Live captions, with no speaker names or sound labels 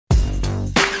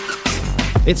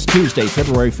It's Tuesday,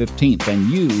 February 15th, and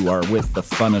you are with the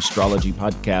Fun Astrology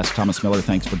Podcast. Thomas Miller,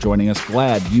 thanks for joining us.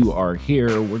 Glad you are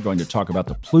here. We're going to talk about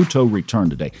the Pluto return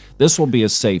today. This will be a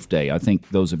safe day. I think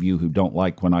those of you who don't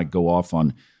like when I go off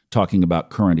on talking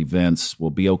about current events will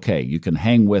be okay. You can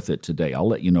hang with it today. I'll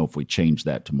let you know if we change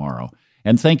that tomorrow.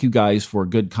 And thank you guys for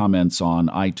good comments on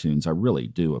iTunes. I really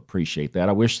do appreciate that.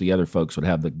 I wish the other folks would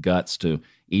have the guts to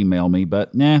email me,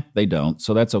 but they don't.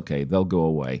 So that's okay. They'll go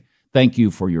away. Thank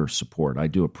you for your support. I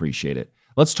do appreciate it.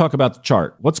 Let's talk about the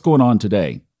chart. What's going on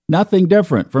today? Nothing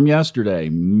different from yesterday.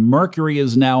 Mercury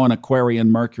is now an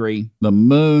Aquarian Mercury. The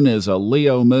moon is a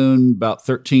Leo moon, about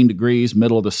 13 degrees,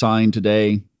 middle of the sign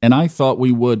today. And I thought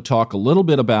we would talk a little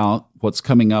bit about what's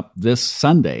coming up this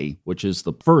Sunday, which is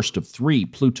the first of 3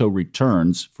 Pluto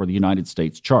returns for the United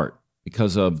States chart.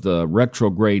 Because of the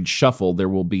retrograde shuffle, there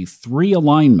will be 3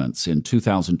 alignments in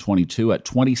 2022 at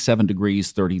 27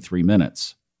 degrees, 33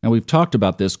 minutes. Now, we've talked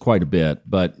about this quite a bit,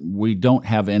 but we don't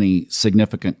have any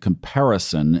significant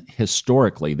comparison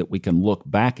historically that we can look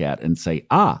back at and say,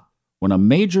 when a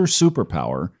major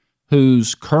superpower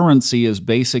whose currency is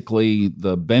basically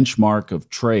the benchmark of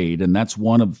trade, and that's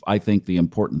one of, I think, the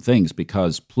important things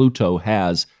because Pluto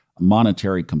has a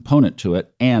monetary component to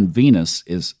it, and Venus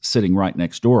is sitting right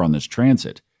next door on this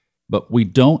transit. But we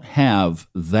don't have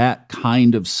that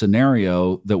kind of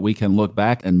scenario that we can look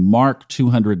back and mark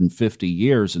 250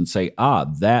 years and say,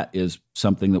 that is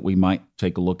something that we might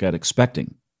take a look at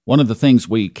expecting. One of the things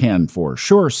we can for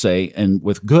sure say, and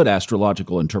with good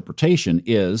astrological interpretation,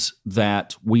 is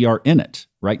that we are in it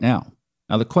right now.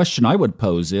 Now, the question I would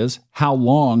pose is, how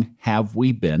long have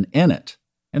we been in it?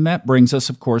 And that brings us,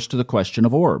 of course, to the question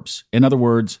of orbs. In other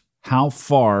words, how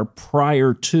far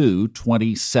prior to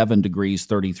 27 degrees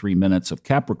 33 minutes of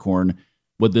Capricorn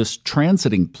would this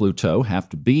transiting Pluto have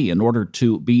to be in order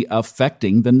to be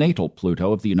affecting the natal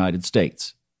Pluto of the United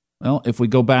States? Well, if we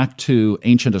go back to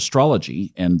ancient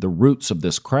astrology and the roots of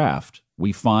this craft,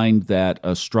 we find that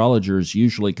astrologers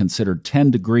usually considered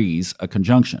 10 degrees a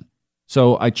conjunction.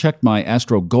 So I checked my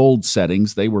Astro Gold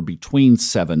settings. They were between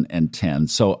 7 and 10.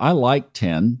 So I like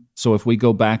 10. So if we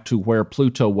go back to where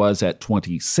Pluto was at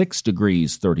 26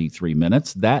 degrees 33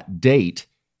 minutes, that date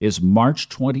is March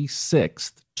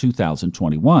 26th,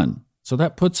 2021. So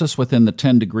that puts us within the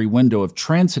 10-degree window of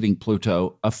transiting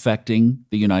Pluto affecting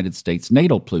the United States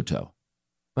natal Pluto.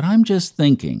 But I'm just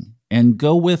thinking, and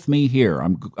go with me here.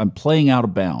 I'm playing out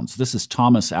of bounds. This is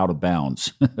Thomas out of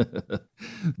bounds.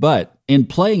 But in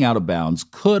playing out of bounds,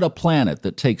 could a planet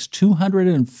that takes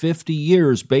 250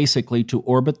 years basically to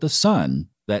orbit the sun,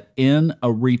 that in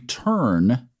a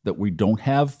return that we don't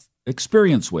have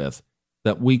experience with,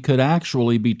 that we could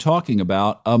actually be talking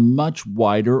about a much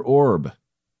wider orb?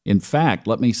 In fact,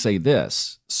 let me say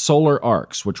this. Solar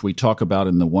arcs, which we talk about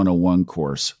in the 101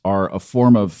 course, are a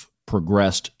form of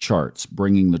progressed charts,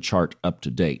 bringing the chart up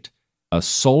to date. A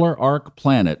solar arc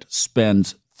planet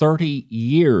spends 30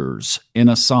 years in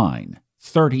a sign.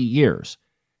 30 years.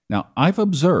 Now, I've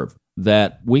observed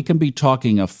that we can be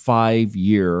talking a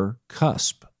 5-year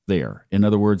cusp there. In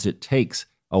other words, it takes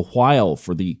a while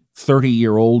for the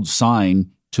 30-year-old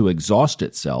sign to exhaust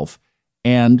itself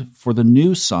and for the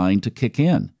new sign to kick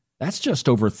in. That's just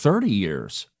over 30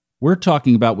 years. We're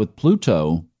talking about with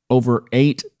Pluto over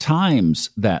 8 times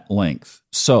that length.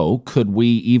 So could we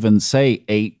even say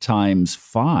 8 times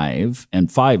 5? And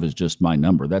 5 is just my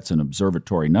number. That's an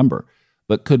observatory number.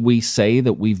 But could we say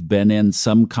that we've been in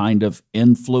some kind of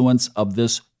influence of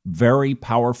this very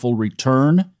powerful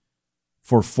return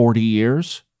for 40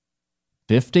 years?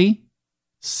 50?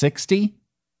 60?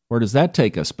 Where does that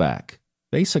take us back?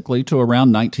 Basically to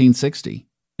around 1960.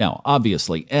 Now,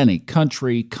 obviously, any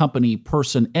country, company,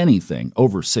 person, anything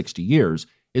over 60 years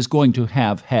is going to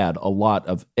have had a lot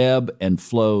of ebb and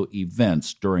flow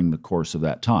events during the course of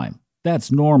that time. That's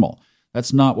normal.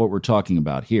 That's not what we're talking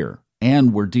about here.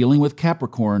 And we're dealing with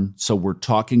Capricorn, so we're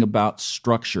talking about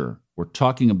structure. We're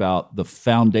talking about the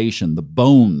foundation, the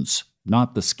bones,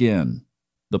 not the skin.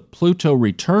 The Pluto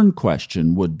return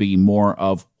question would be more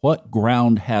of what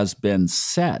ground has been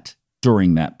set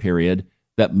during that period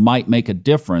that might make a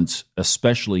difference,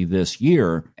 especially this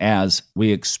year, as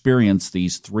we experience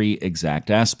these 3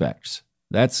 exact aspects.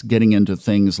 That's getting into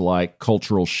things like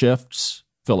cultural shifts,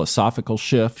 philosophical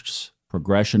shifts,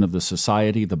 progression of the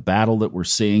society, the battle that we're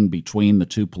seeing between the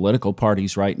 2 political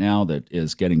parties right now that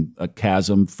is getting a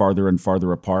chasm farther and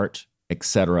farther apart,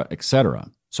 etc., etc.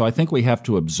 So I think we have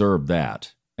to observe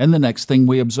that. And the next thing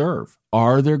we observe,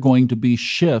 are there going to be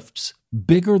shifts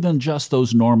bigger than just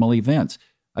those normal events?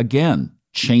 Again,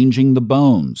 changing the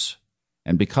bones.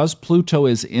 And because Pluto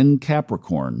is in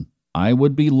Capricorn, I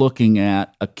would be looking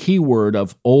at a keyword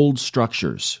of old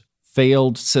structures,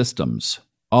 failed systems,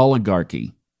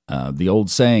 oligarchy. The old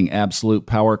saying, absolute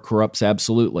power corrupts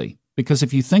absolutely. Because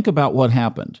if you think about what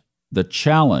happened, the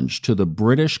challenge to the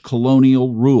British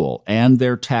colonial rule and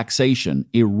their taxation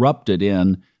erupted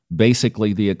in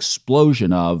basically the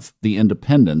explosion of the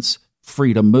independence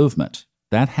freedom movement.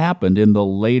 That happened in the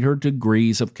later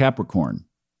degrees of Capricorn.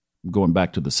 I'm going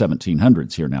back to the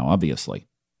 1700s here now, obviously.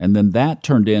 And then that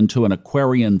turned into an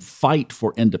Aquarian fight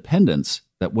for independence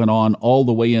that went on all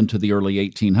the way into the early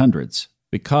 1800s.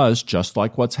 Because, just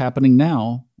like what's happening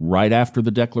now, right after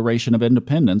the Declaration of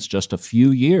Independence, just a few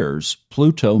years,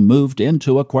 Pluto moved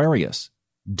into Aquarius.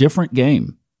 Different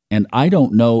game. And I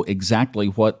don't know exactly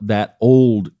what that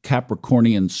old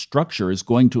Capricornian structure is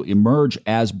going to emerge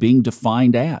as being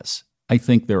defined as. I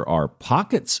think there are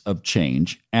pockets of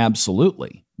change,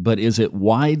 absolutely. But is it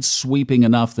wide-sweeping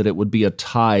enough that it would be a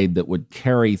tide that would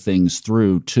carry things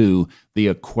through to the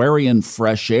Aquarian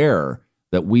fresh air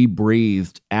that we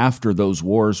breathed after those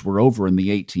wars were over in the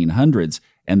 1800s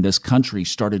and this country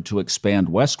started to expand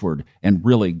westward and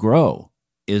really grow?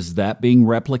 Is that being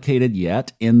replicated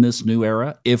yet in this new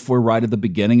era if we're right at the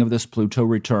beginning of this Pluto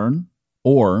return?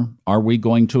 Or are we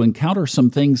going to encounter some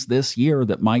things this year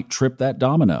that might trip that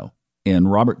domino? In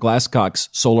Robert Glasscock's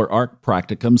Solar Arc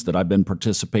practicums that I've been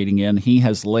participating in, he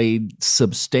has laid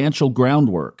substantial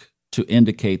groundwork to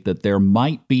indicate that there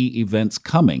might be events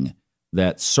coming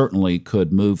that certainly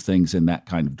could move things in that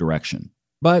kind of direction.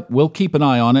 But we'll keep an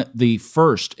eye on it. The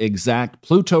first exact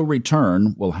Pluto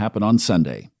return will happen on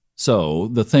Sunday. So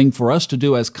the thing for us to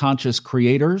do as conscious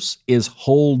creators is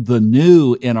hold the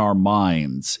new in our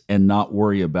minds and not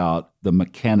worry about the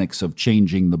mechanics of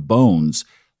changing the bones.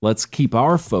 Let's keep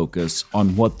our focus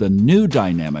on what the new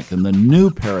dynamic and the new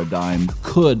paradigm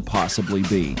could possibly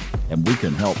be, and we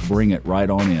can help bring it right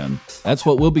on in. That's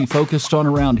what we'll be focused on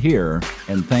around here,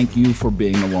 and thank you for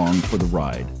being along for the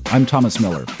ride. I'm Thomas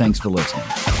Miller. Thanks for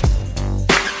listening.